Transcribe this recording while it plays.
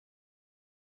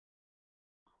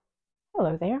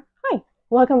Hello there. Hi,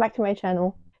 welcome back to my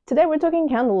channel. Today we're talking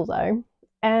candles though,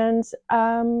 and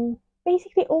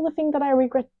basically all the things that I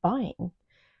regret buying.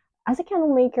 As a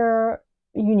candle maker,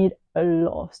 you need a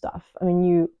lot of stuff. I mean,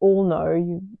 you all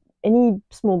know, any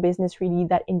small business really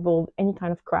that involves any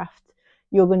kind of craft,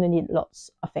 you're going to need lots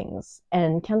of things,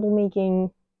 and candle making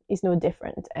is no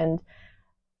different. And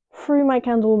through my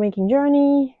candle making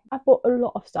journey, I bought a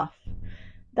lot of stuff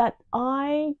that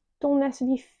I don't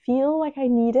necessarily feel like I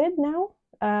needed now.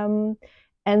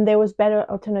 And there was better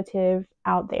alternative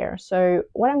out there. So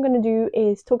what I'm going to do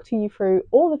is talk to you through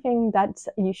all the things that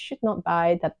you should not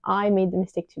buy, that I made the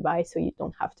mistake to buy, so you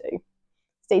don't have to.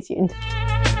 Stay tuned.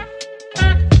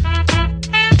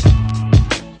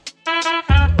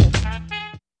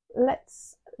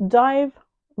 Let's dive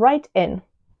right in.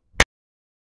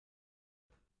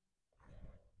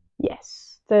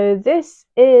 Yes, so this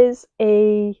is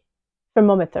a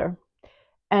thermometer.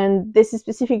 And this is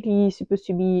specifically supposed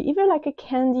to be either like a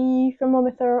candy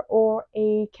thermometer or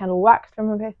a candle wax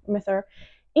thermometer.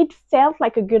 It felt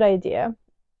like a good idea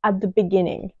at the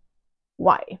beginning.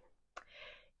 Why?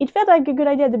 It felt like a good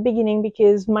idea at the beginning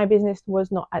because my business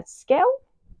was not at scale.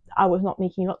 I was not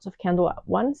making lots of candle at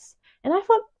once. And I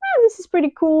thought, this is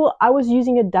pretty cool. I was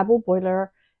using a double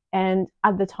boiler. And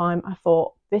at the time I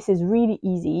thought, this is really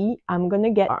easy. I'm going to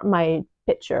get my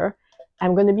picture.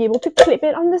 I'm going to be able to clip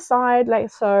it on the side like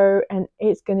so, and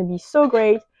it's going to be so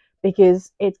great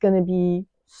because it's going to be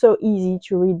so easy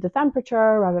to read the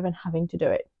temperature rather than having to do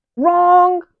it.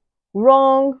 Wrong,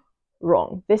 wrong,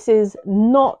 wrong. This is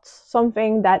not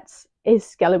something that is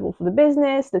scalable for the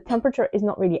business. The temperature is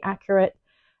not really accurate.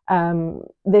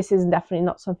 This is definitely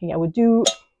not something I would do.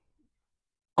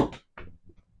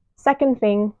 Second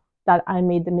thing that I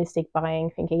made the mistake buying,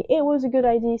 thinking it was a good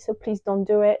idea, so please don't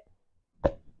do it.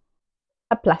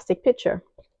 A plastic pitcher.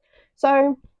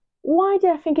 So why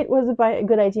did I think it was a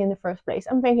good idea in the first place?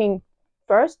 I'm thinking,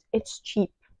 first, it's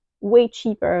cheap, way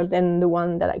cheaper than the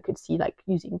one that I could see like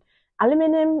using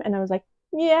aluminum, and I was like,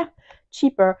 yeah,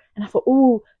 cheaper. And I thought,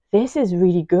 oh, this is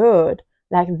really good.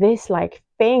 Like this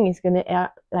thing is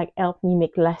gonna help me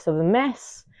make less of a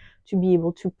mess, to be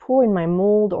able to pour in my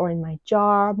mold or in my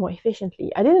jar more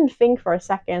efficiently. I didn't think for a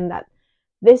second that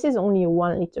this is only a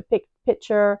 1 liter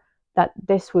pitcher, that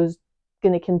this was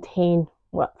going to contain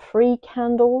what, 3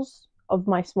 candles of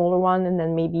my smaller one, and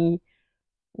then maybe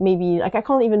like I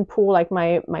can't even pour like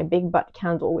my big butt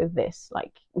candle with this.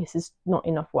 Like this is not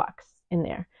enough wax in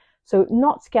there, so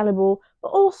not scalable. But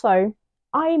also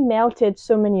I melted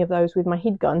so many of those with my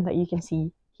heat gun that you can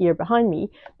see here behind me,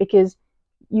 because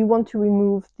you want to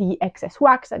remove the excess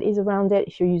wax that is around it.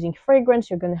 If you're using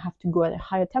fragrance, you're going to have to go at a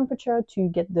higher temperature to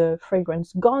get the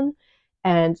fragrance gone.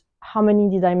 And how many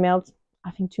did I melt? I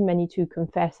think too many to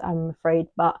confess, I'm afraid,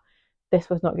 but this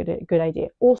was not a good idea.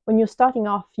 Also, when you're starting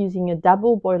off using a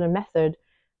double boiler method,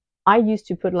 I used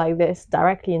to put like this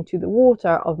directly into the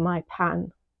water of my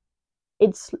pan.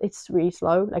 It's really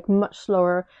slow, like much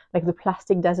slower. Like the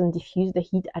plastic doesn't diffuse the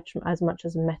heat as much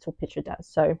as a metal pitcher does.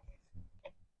 So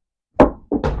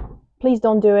please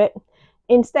don't do it.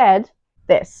 Instead,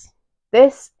 this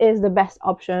is the best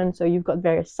option. So you've got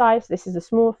various sizes. This is a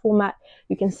smaller format.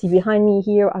 You can see behind me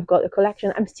here, I've got a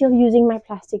collection. I'm still using my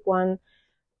plastic one.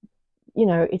 You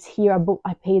know, it's here.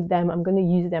 I paid them. I'm going to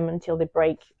use them until they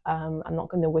break. I'm not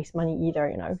going to waste money either.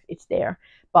 You know, it's there.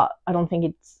 But I don't think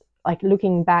it's, like,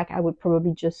 looking back, I would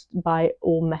probably just buy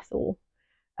all metal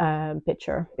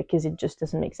pitcher, because it just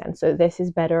doesn't make sense. So this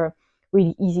is better.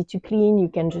 Really easy to clean. You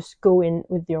can just go in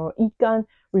with your heat gun,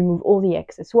 remove all the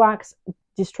excess wax,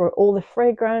 destroy all the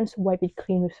fragrance, wipe it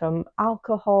clean with some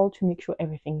alcohol to make sure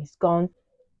everything is gone.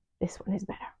 This one is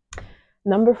better.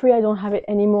 Number 3, I don't have it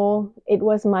anymore. It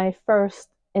was my first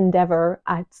endeavor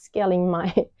at scaling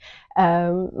my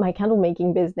my candle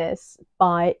making business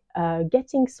by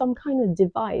getting some kind of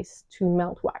device to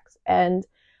melt wax. And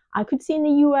I could see in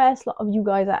the US, a lot of you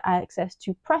guys have access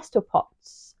to Presto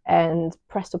pots and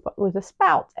Presto pot with a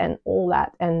spout and all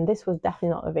that. And this was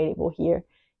definitely not available here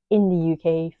in the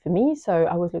UK for me. So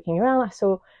I was looking around. I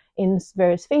saw in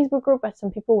various Facebook groups that some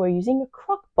people were using a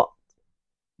crock pot.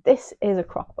 This is a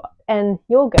crock pot, and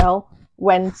your girl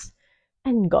went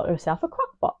and got herself a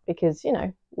crock pot because, you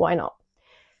know, why not?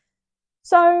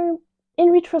 So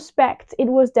in retrospect, it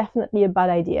was definitely a bad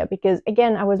idea, because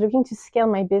again, I was looking to scale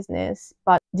my business,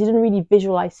 but didn't really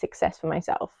visualize success for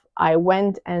myself. I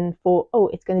went and thought, oh,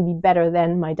 it's going to be better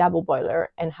than my double boiler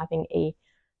and having a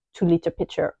 2 liter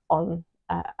pitcher on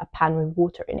a pan with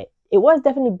water in it. It was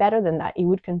definitely better than that. It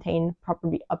would contain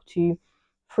probably up to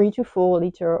 3 to 4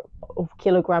 liter of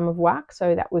kilogram of wax,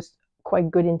 so that was quite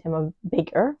good in terms of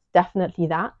bigger, definitely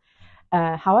that.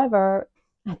 However,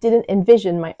 I didn't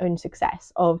envision my own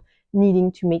success of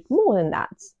needing to make more than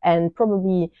that, and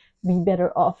probably be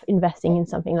better off investing in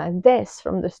something like this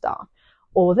from the start,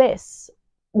 or this,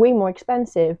 way more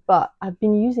expensive, but I've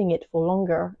been using it for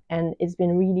longer and it's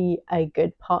been really a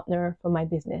good partner for my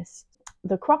business.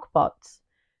 The crock pot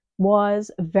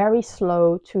was very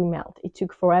slow to melt. It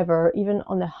took forever, even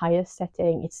on the highest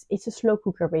setting. It's a slow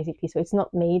cooker basically, so it's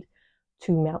not made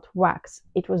to melt wax.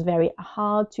 It was very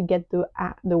hard to get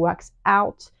the wax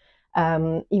out.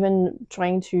 Even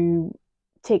trying to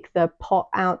take the pot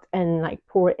out and like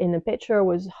pour it in a pitcher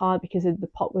was hard because the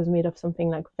pot was made of something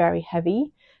like very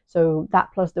heavy. So that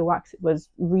plus the wax, it was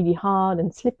really hard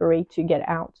and slippery to get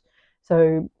out.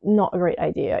 So not a great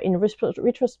idea. In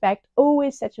retrospect,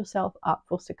 always set yourself up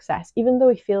for success, even though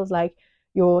it feels like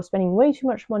you're spending way too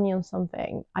much money on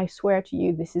something. I swear to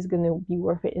you, this is going to be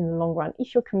worth it in the long run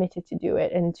if you're committed to do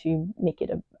it and to make it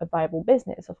a viable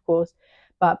business, of course.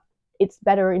 But it's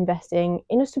better investing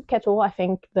in a soup kettle. I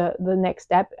think the next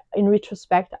step, in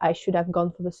retrospect, I should have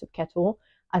gone for the soup kettle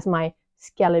as my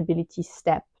scalability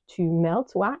step to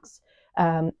melt wax.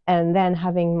 And then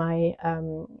having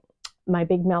my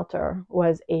big melter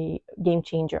was a game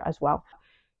changer as well.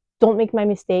 Don't make my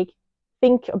mistake.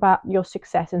 Think about your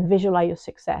success and visualize your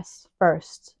success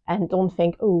first, and don't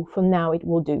think, oh, for now it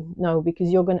will do. No,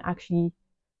 because you're going to actually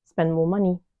spend more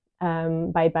money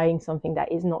by buying something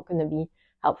that is not going to be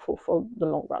helpful for the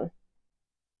long run.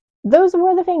 Those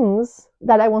were the things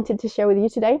that I wanted to share with you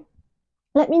today.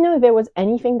 Let me know if there was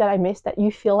anything that I missed that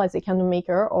you feel as a candle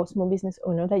maker or small business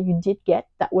owner that you did get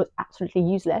that was absolutely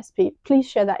useless. Please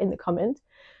share that in the comments.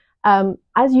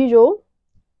 As usual,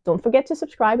 don't forget to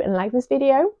subscribe and like this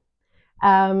video.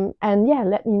 And yeah,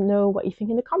 let me know what you think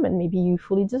in the comment. Maybe you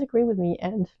fully disagree with me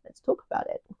and let's talk about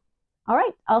it. All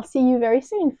right, I'll see you very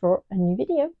soon for a new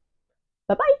video.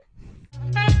 Bye-bye.